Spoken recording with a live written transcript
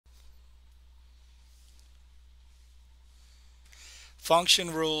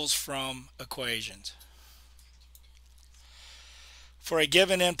Function rules from equations. For a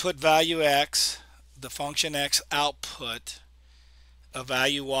given input value x, the function x output a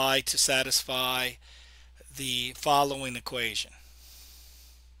value y to satisfy the following equation.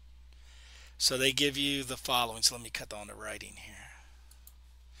 So they give you the following. So let me cut on the writing here.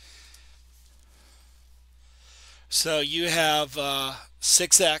 So you have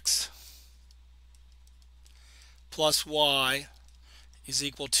 6x plus y is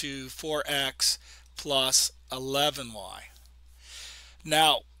equal to 4x plus 11y.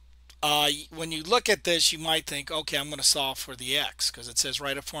 Now, when you look at this, you might think, okay, I'm going to solve for the x, because it says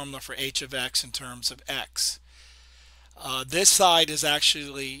write a formula for h of x in terms of x. This side is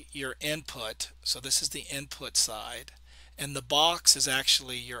actually your input, so this is the input side, and the box is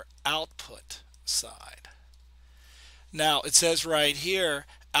actually your output side. Now, it says right here,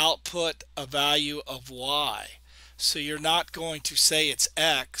 output a value of y. So you're not going to say it's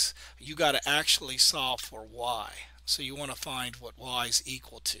x, you got to actually solve for y. So you want to find what y is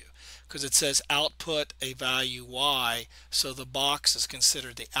equal to, because it says output a value y, so the box is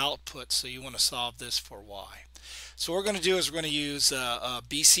considered the output, so you want to solve this for y. So what we're going to do is we're going to use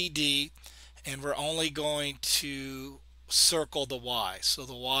BCD, and we're only going to circle the y. So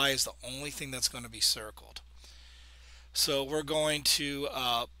the y is the only thing that's going to be circled. So we're going to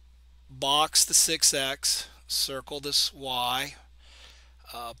box the 6x, circle this y,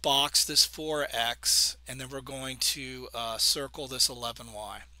 box this 4x, and then we're going to circle this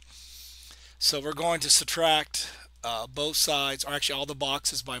 11y. So we're going to subtract both sides, or actually all the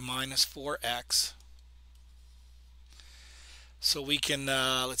boxes, by minus 4x. So we can,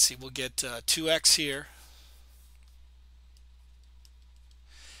 let's see, we'll get 2x here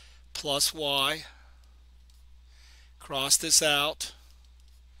plus y, cross this out,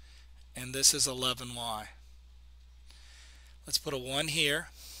 and this is 11y. Let's put a 1 here.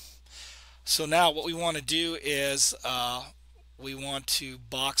 So now what we want to do is we want to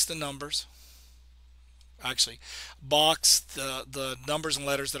box the numbers. Actually, box the numbers and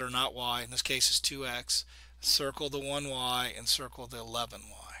letters that are not y. In this case is 2x. Circle the 1y and circle the 11y.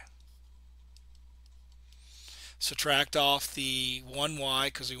 Subtract off the 1y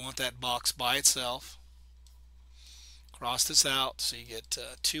because we want that box by itself. Cross this out, so you get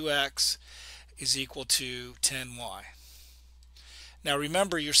 2x is equal to 10y. Now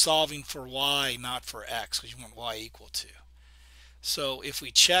remember, you're solving for y, not for x, because you want y equal to. So if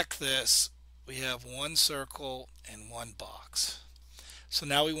we check this, we have one circle and one box. So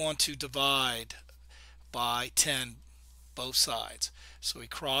now we want to divide by 10 both sides. So we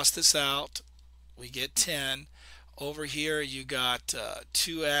cross this out, we get 10. Over here you got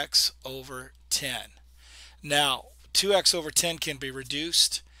 2x over 10. Now 2x over 10 can be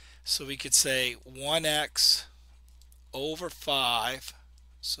reduced, so we could say 1x over 5.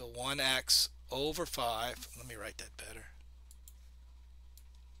 So 1x over 5. Let me write that better.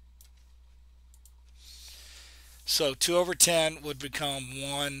 So 2 over 10 would become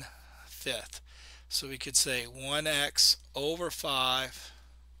 1/5. So we could say 1x over 5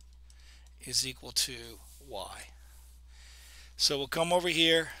 is equal to y. So we'll come over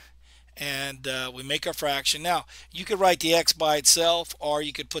here and we make our fraction. Now you could write the x by itself, or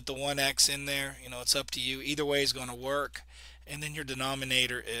you could put the 1x in there. You know, it's up to you. Either way is going to work. And then your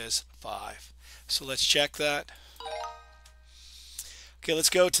denominator is 5. So let's check that. Okay, let's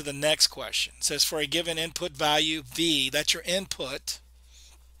go to the next question. It says for a given input value v, that's your input,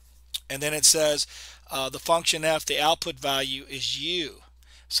 and then it says the function f, the output value is u.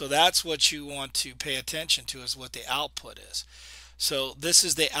 So that's what you want to pay attention to, is what the output is. So this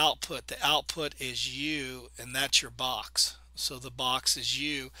is the output. The output is u, and that's your box. So the box is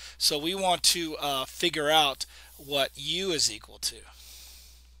u. So we want to figure out what u is equal to.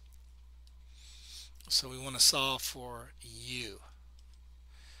 So we want to solve for u.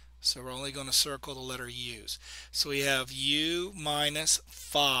 So we're only going to circle the letter u's. So we have u minus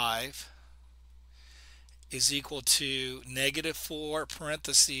 5 is equal to negative 4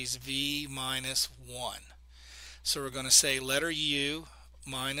 parentheses v minus 1. So we're going to say letter u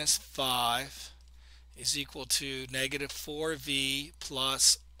minus 5 is equal to negative 4v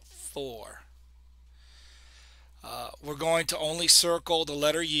plus 4. We're going to only circle the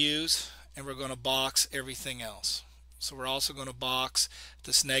letter u's, and we're going to box everything else. So we're also going to box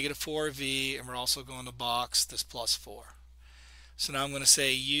this negative 4v, and we're also going to box this plus 4. So now I'm going to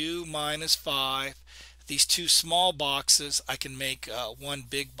say u minus 5. These two small boxes, I can make one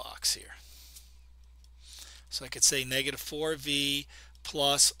big box here. So I could say negative 4v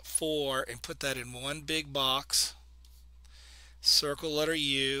plus 4 and put that in one big box, circle letter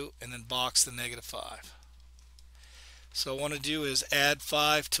u, and then box the negative 5. So what I want to do is add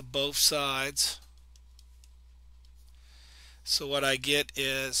 5 to both sides. So what I get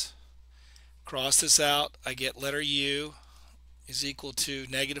is, cross this out, I get letter U is equal to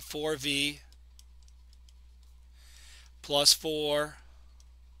negative 4v plus 4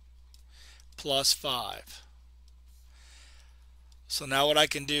 plus 5. So now what I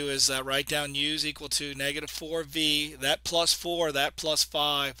can do is write down U is equal to negative 4v. That plus 4, that plus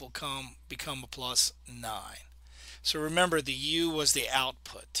 5 will become a plus 9. So remember, the U was the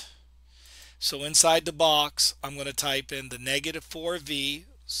output. So inside the box, I'm going to type in the negative 4v.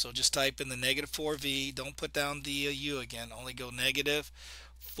 So just type in the negative 4v. Don't put down the U again. Only go negative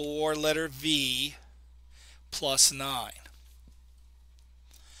 4 letter V plus 9.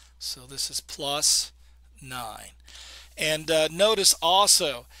 So this is plus 9. And notice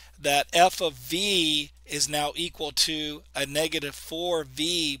also that f of v is now equal to a negative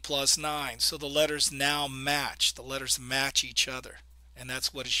 4v plus 9. So the letters now match. The letters match each other. And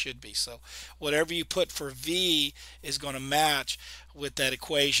that's what it should be. So whatever you put for v is going to match with that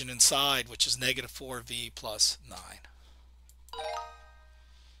equation inside, which is negative 4v plus 9.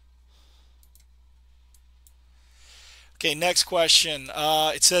 Okay, next question.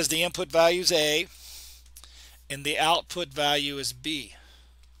 It says the input value is A and the output value is B.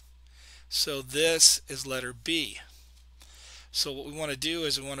 So this is letter B. So what we want to do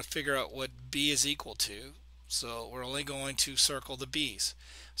is we want to figure out what B is equal to. So we're only going to circle the B's.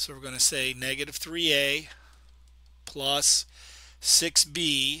 So we're going to say negative 3A plus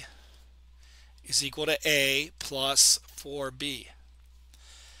 6B is equal to A plus 4B.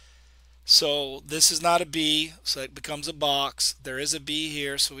 So this is not a B, so it becomes a box. There is a B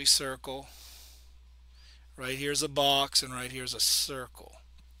here, so we circle. Right here's a box, and right here's a circle.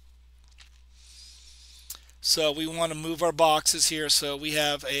 So we want to move our boxes here. So we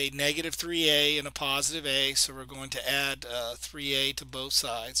have a negative 3A and a positive A, so we're going to add 3A to both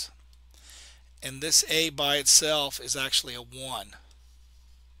sides. And this A by itself is actually a 1.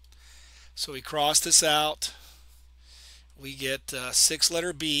 So we cross this out. We get 6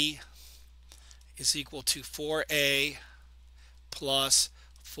 letter B is equal to 4A plus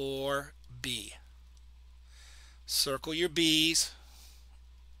 4B. Circle your B's,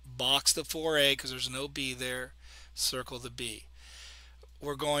 box the 4A because there's no B there, circle the B.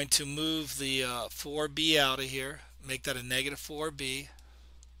 We're going to move the 4B out of here, make that a negative 4B,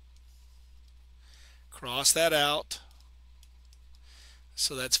 cross that out,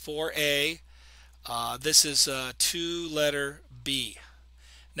 so that's 4A. This is a 2-letter B.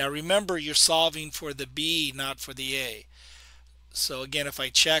 Now remember, you're solving for the B, not for the A. So again, if I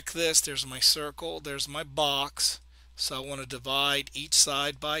check this, there's my circle, there's my box. So I want to divide each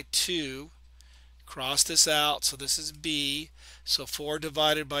side by 2. Cross this out, so this is B. So 4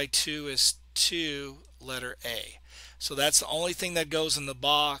 divided by 2 is 2, letter A. So that's the only thing that goes in the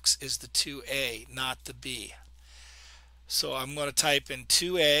box is the 2A, not the B. So I'm going to type in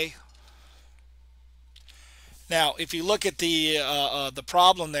 2A. Now, if you look at the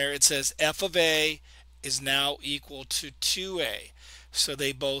problem there, it says f of A is now equal to 2A. So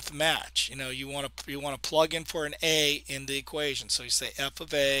they both match. You want to plug in for an A in the equation. So you say f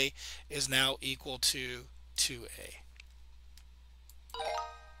of A is now equal to 2A.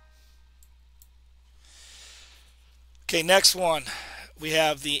 Okay, next one. We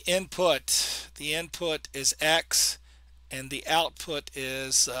have the input. The input is X and the output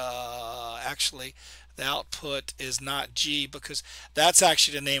is actually the output is not G, because that's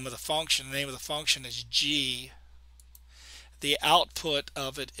actually the name of the function. The name of the function is G. The output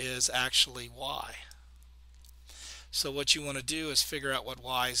of it is actually Y. So what you want to do is figure out what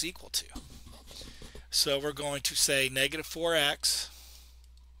Y is equal to. So we're going to say negative 4x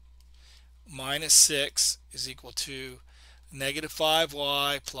minus 6 is equal to negative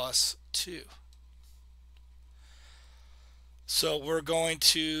 5y plus 2. So we're going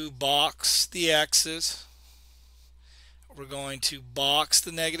to box the x's. We're going to box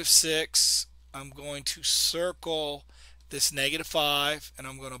the negative 6. I'm going to circle this negative 5, and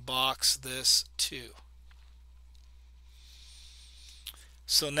I'm going to box this 2.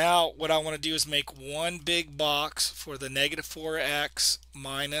 So now what I want to do is make one big box for the negative 4x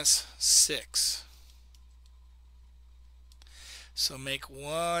minus 6. So make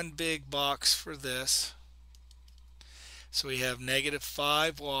one big box for this. So we have negative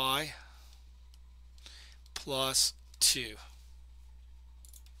 5y plus 2.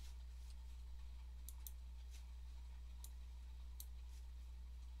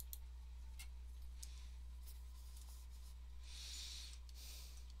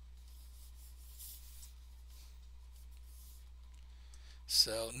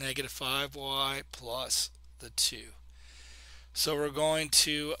 So negative 5y plus the 2. So we're going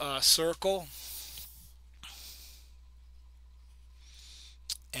to circle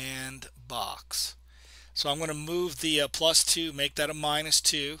and box. So I'm going to move the plus 2, make that a minus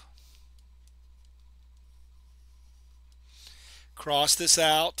 2. Cross this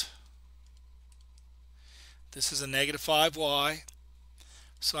out. This is a negative 5y.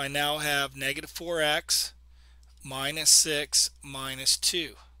 So I now have negative 4x minus 6 minus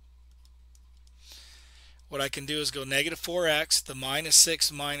 2. What I can do is go negative 4x, the minus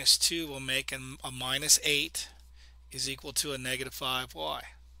 6 minus 2 will make a minus 8 is equal to a negative 5y.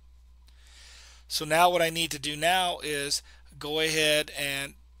 So now what I need to do now is go ahead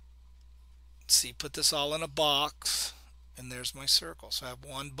and put this all in a box, and there's my circle. So I have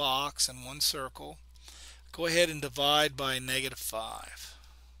one box and one circle. Go ahead and divide by negative 5.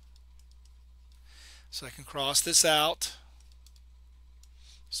 So I can cross this out.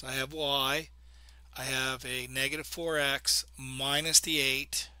 So I have y. I have a negative 4x minus the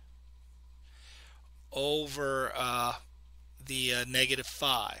 8 over the negative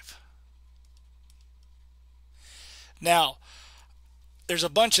 5. Now, there's a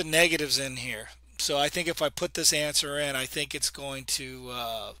bunch of negatives in here. So I think if I put this answer in, I think it's going to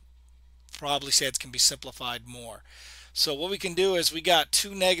probably say it can be simplified more. So what we can do is we got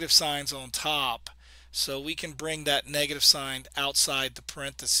two negative signs on top. So we can bring that negative sign outside the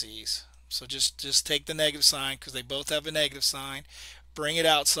parentheses. So just take the negative sign because they both have a negative sign. Bring it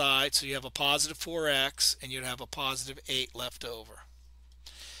outside so you have a positive 4x and you'd have a positive 8 left over.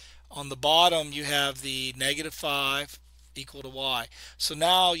 On the bottom you have the negative 5 equal to y. So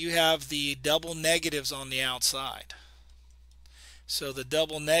now you have the double negatives on the outside. So the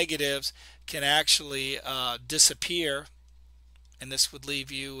double negatives can actually disappear, and this would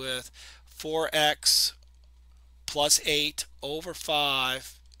leave you with 4x plus 8 over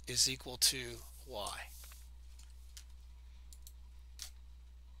 5 is equal to y.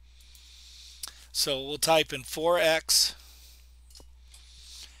 So we'll type in 4x,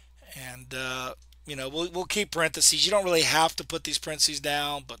 and we'll keep parentheses. You don't really have to put these parentheses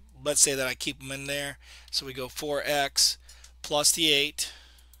down, but let's say that I keep them in there. So we go 4x plus the 8,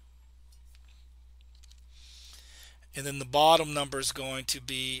 and then the bottom number is going to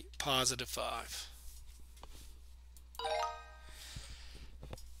be positive 5.